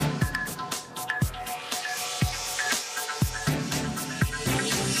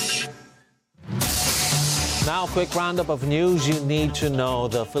Now, a quick roundup of news you need to know.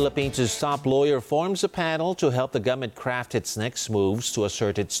 The Philippines' top lawyer forms a panel to help the government craft its next moves to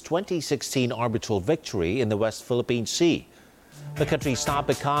assert its 2016 arbitral victory in the West Philippine Sea. The country's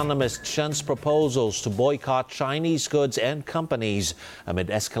top economist shuns proposals to boycott Chinese goods and companies amid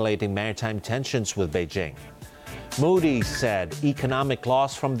escalating maritime tensions with Beijing. Moody's said economic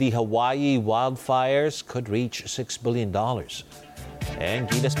loss from the Hawaii wildfires could reach $6 billion. And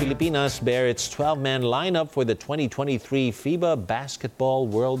Gilas Pilipinas bear its 12-man lineup for the 2023 FIBA Basketball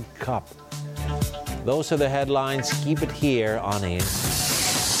World Cup. Those are the headlines. Keep it here on ANCalerts.